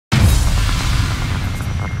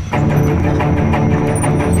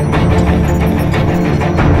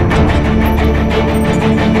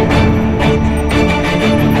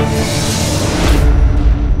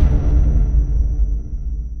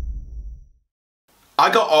I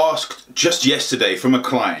got asked just yesterday from a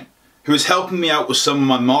client who is helping me out with some of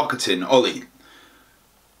my marketing, Ollie,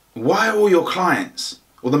 why are all your clients,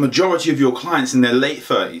 or the majority of your clients, in their late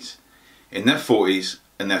 30s, in their 40s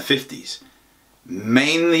and their 50s?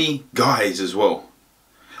 Mainly guys as well.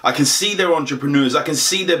 I can see they're entrepreneurs, I can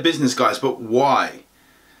see they're business guys, but why?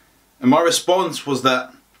 And my response was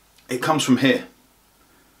that it comes from here.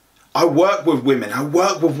 I work with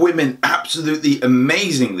women absolutely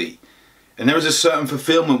amazingly. And there is a certain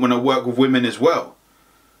fulfillment when I work with women as well.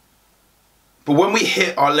 But when we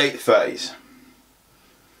hit our late 30s,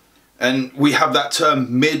 and we have that term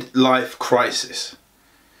midlife crisis,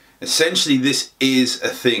 essentially this is a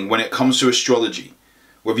thing when it comes to astrology.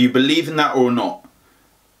 Whether you believe in that or not,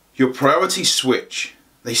 your priorities switch.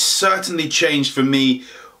 They certainly changed for me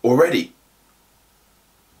already.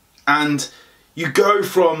 And you go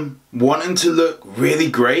from wanting to look really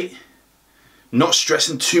great, not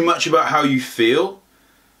stressing too much about how you feel,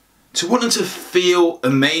 to wanting to feel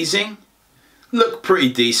amazing, look pretty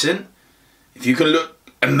decent. If you can look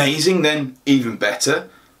amazing, then even better.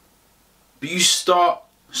 But you start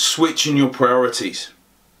switching your priorities.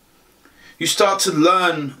 You start to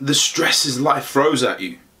learn the stresses life throws at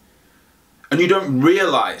you. And you don't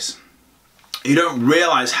realize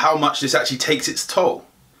how much this actually takes its toll.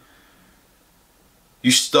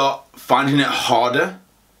 You start finding it harder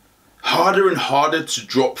and harder to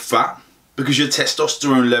drop fat because your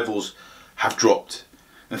testosterone levels have dropped.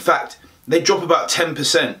 In fact, they drop about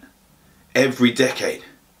 10% every decade.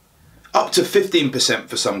 Up to 15%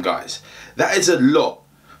 for some guys. That is a lot.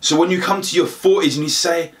 So when you come to your 40s and you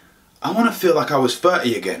say, I want to feel like I was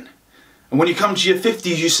 30 again. And when you come to your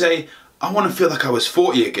 50s, you say, I want to feel like I was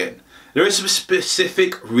 40 again. There is a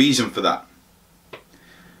specific reason for that.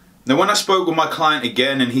 Now, when I spoke with my client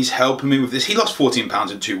again and he's helping me with this, he lost 14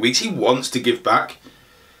 pounds in 2 weeks. He wants to give back.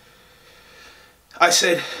 I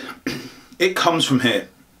said, it comes from here.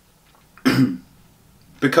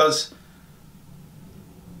 Because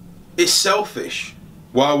it's selfish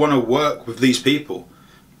why I want to work with these people.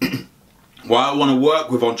 Why I want to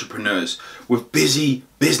work with entrepreneurs, with busy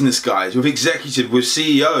business guys, with executives, with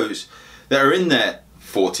CEOs that are in their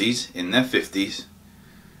 40s, in their 50s.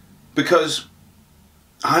 Because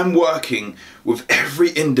I'm working with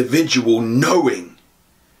every individual knowing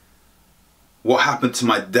what happened to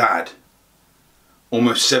my dad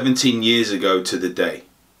almost 17 years ago to the day.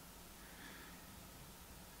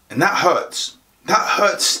 And that hurts. That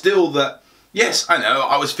hurts still that, yes, I know,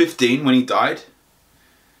 I was 15 when he died.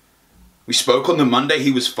 We spoke on the Monday,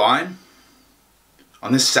 he was fine.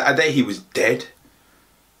 On this Saturday, he was dead.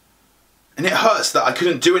 And it hurts that I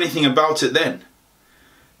couldn't do anything about it then.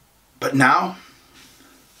 But now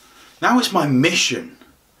it's my mission.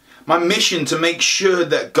 My mission to make sure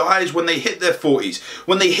that guys, when they hit their 40s,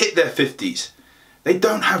 when they hit their 50s, they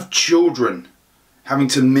don't have children having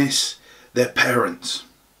to miss their parents.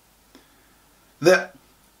 That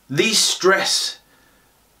these stress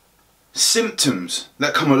symptoms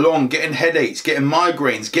that come along, getting headaches, getting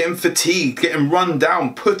migraines, getting fatigued, getting run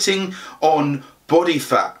down, putting on body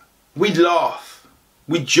fat. We laugh,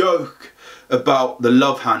 we joke about the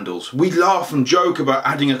love handles. We laugh and joke about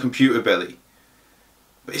adding a computer belly.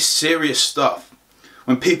 But it's serious stuff.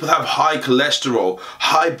 When people have high cholesterol,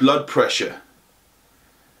 high blood pressure,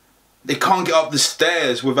 they can't get up the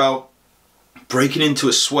stairs without breaking into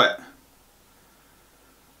a sweat.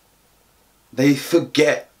 They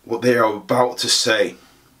forget what they are about to say.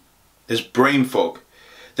 There's brain fog.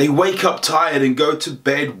 They wake up tired and go to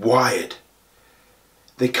bed wired.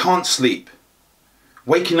 They can't sleep.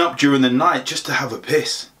 Waking up during the night just to have a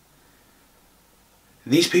piss.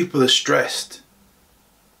 These people are stressed.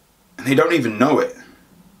 And they don't even know it.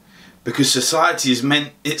 Because society has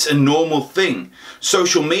meant it's a normal thing.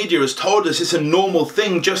 Social media has told us it's a normal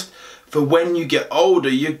thing. Just for when you get older,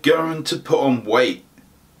 you're going to put on weight.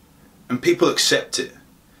 And people accept it.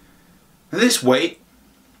 And this weight,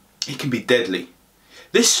 it can be deadly.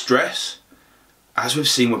 This stress, as we've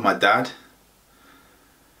seen with my dad,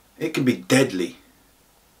 it can be deadly.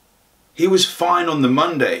 He was fine on the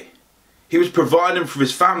Monday. He was providing for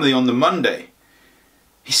his family on the Monday.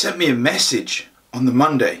 He sent me a message on the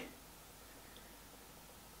Monday.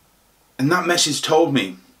 And that message told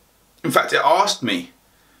me, in fact it asked me,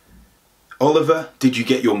 Oliver, did you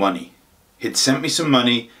get your money? He'd sent me some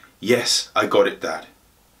money. Yes, I got it, Dad.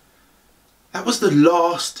 That was the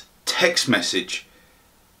last text message.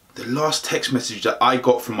 The last text message that I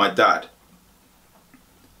got from my dad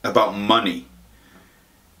about money.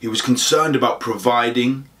 He was concerned about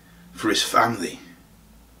providing for his family.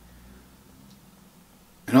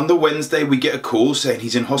 And on the Wednesday we get a call saying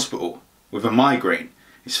he's in hospital with a migraine.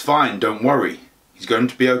 He's fine, don't worry. He's going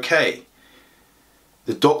to be okay.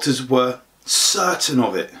 The doctors were certain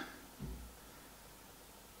of it.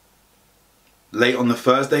 Late on the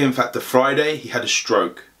Thursday, in fact the Friday, he had a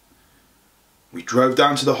stroke. We drove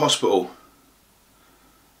down to the hospital,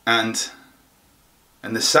 and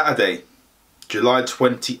the Saturday, July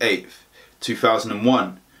 28th,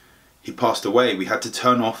 2001, he passed away. We had to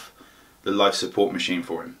turn off the life support machine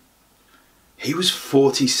for him. He was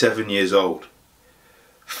 47 years old.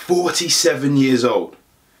 47 years old.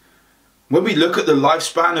 When we look at the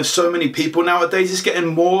lifespan of so many people nowadays, it's getting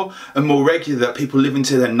more and more regular that people live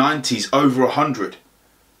into their 90s, over 100.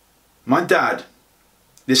 My dad,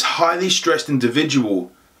 this highly stressed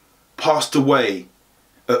individual, passed away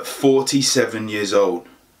at 47 years old.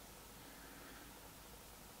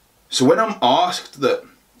 So when I'm asked that,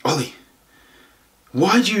 Ollie,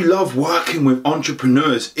 why do you love working with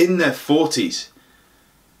entrepreneurs in their 40s,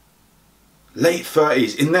 late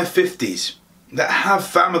 30s, in their 50s, that have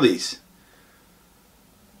families,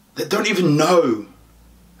 that don't even know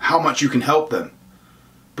how much you can help them?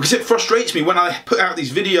 Because it frustrates me when I put out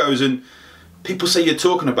these videos and people say you're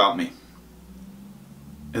talking about me,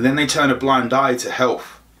 and then they turn a blind eye to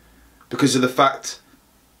health because of the fact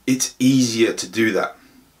it's easier to do that.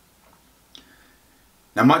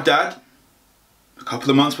 Now my dad, a couple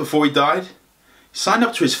of months before he died, signed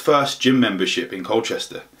up to his first gym membership in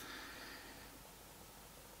Colchester.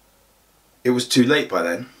 It was too late by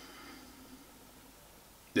then.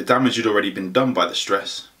 The damage had already been done by the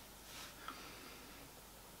stress.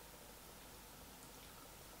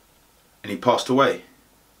 And he passed away.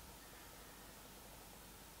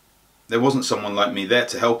 There wasn't someone like me there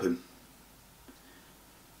to help him.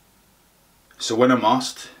 So when I'm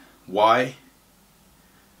asked, why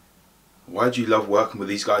do you love working with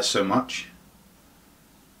these guys so much?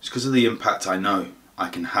 It's because of the impact I know I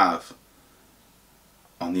can have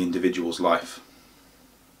on the individual's life.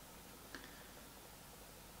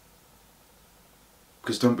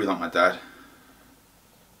 Because don't be like my dad.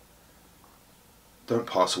 Don't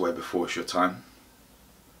pass away before it's your time.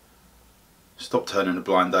 Stop turning a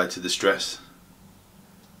blind eye to the stress.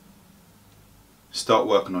 Start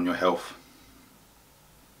working on your health.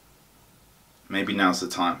 Maybe now's the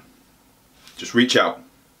time. Just reach out,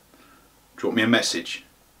 drop me a message,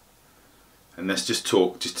 and let's just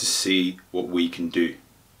talk, just to see what we can do.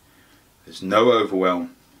 There's no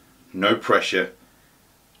overwhelm, no pressure,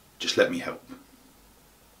 just let me help.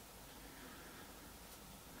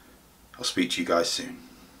 I'll speak to you guys soon.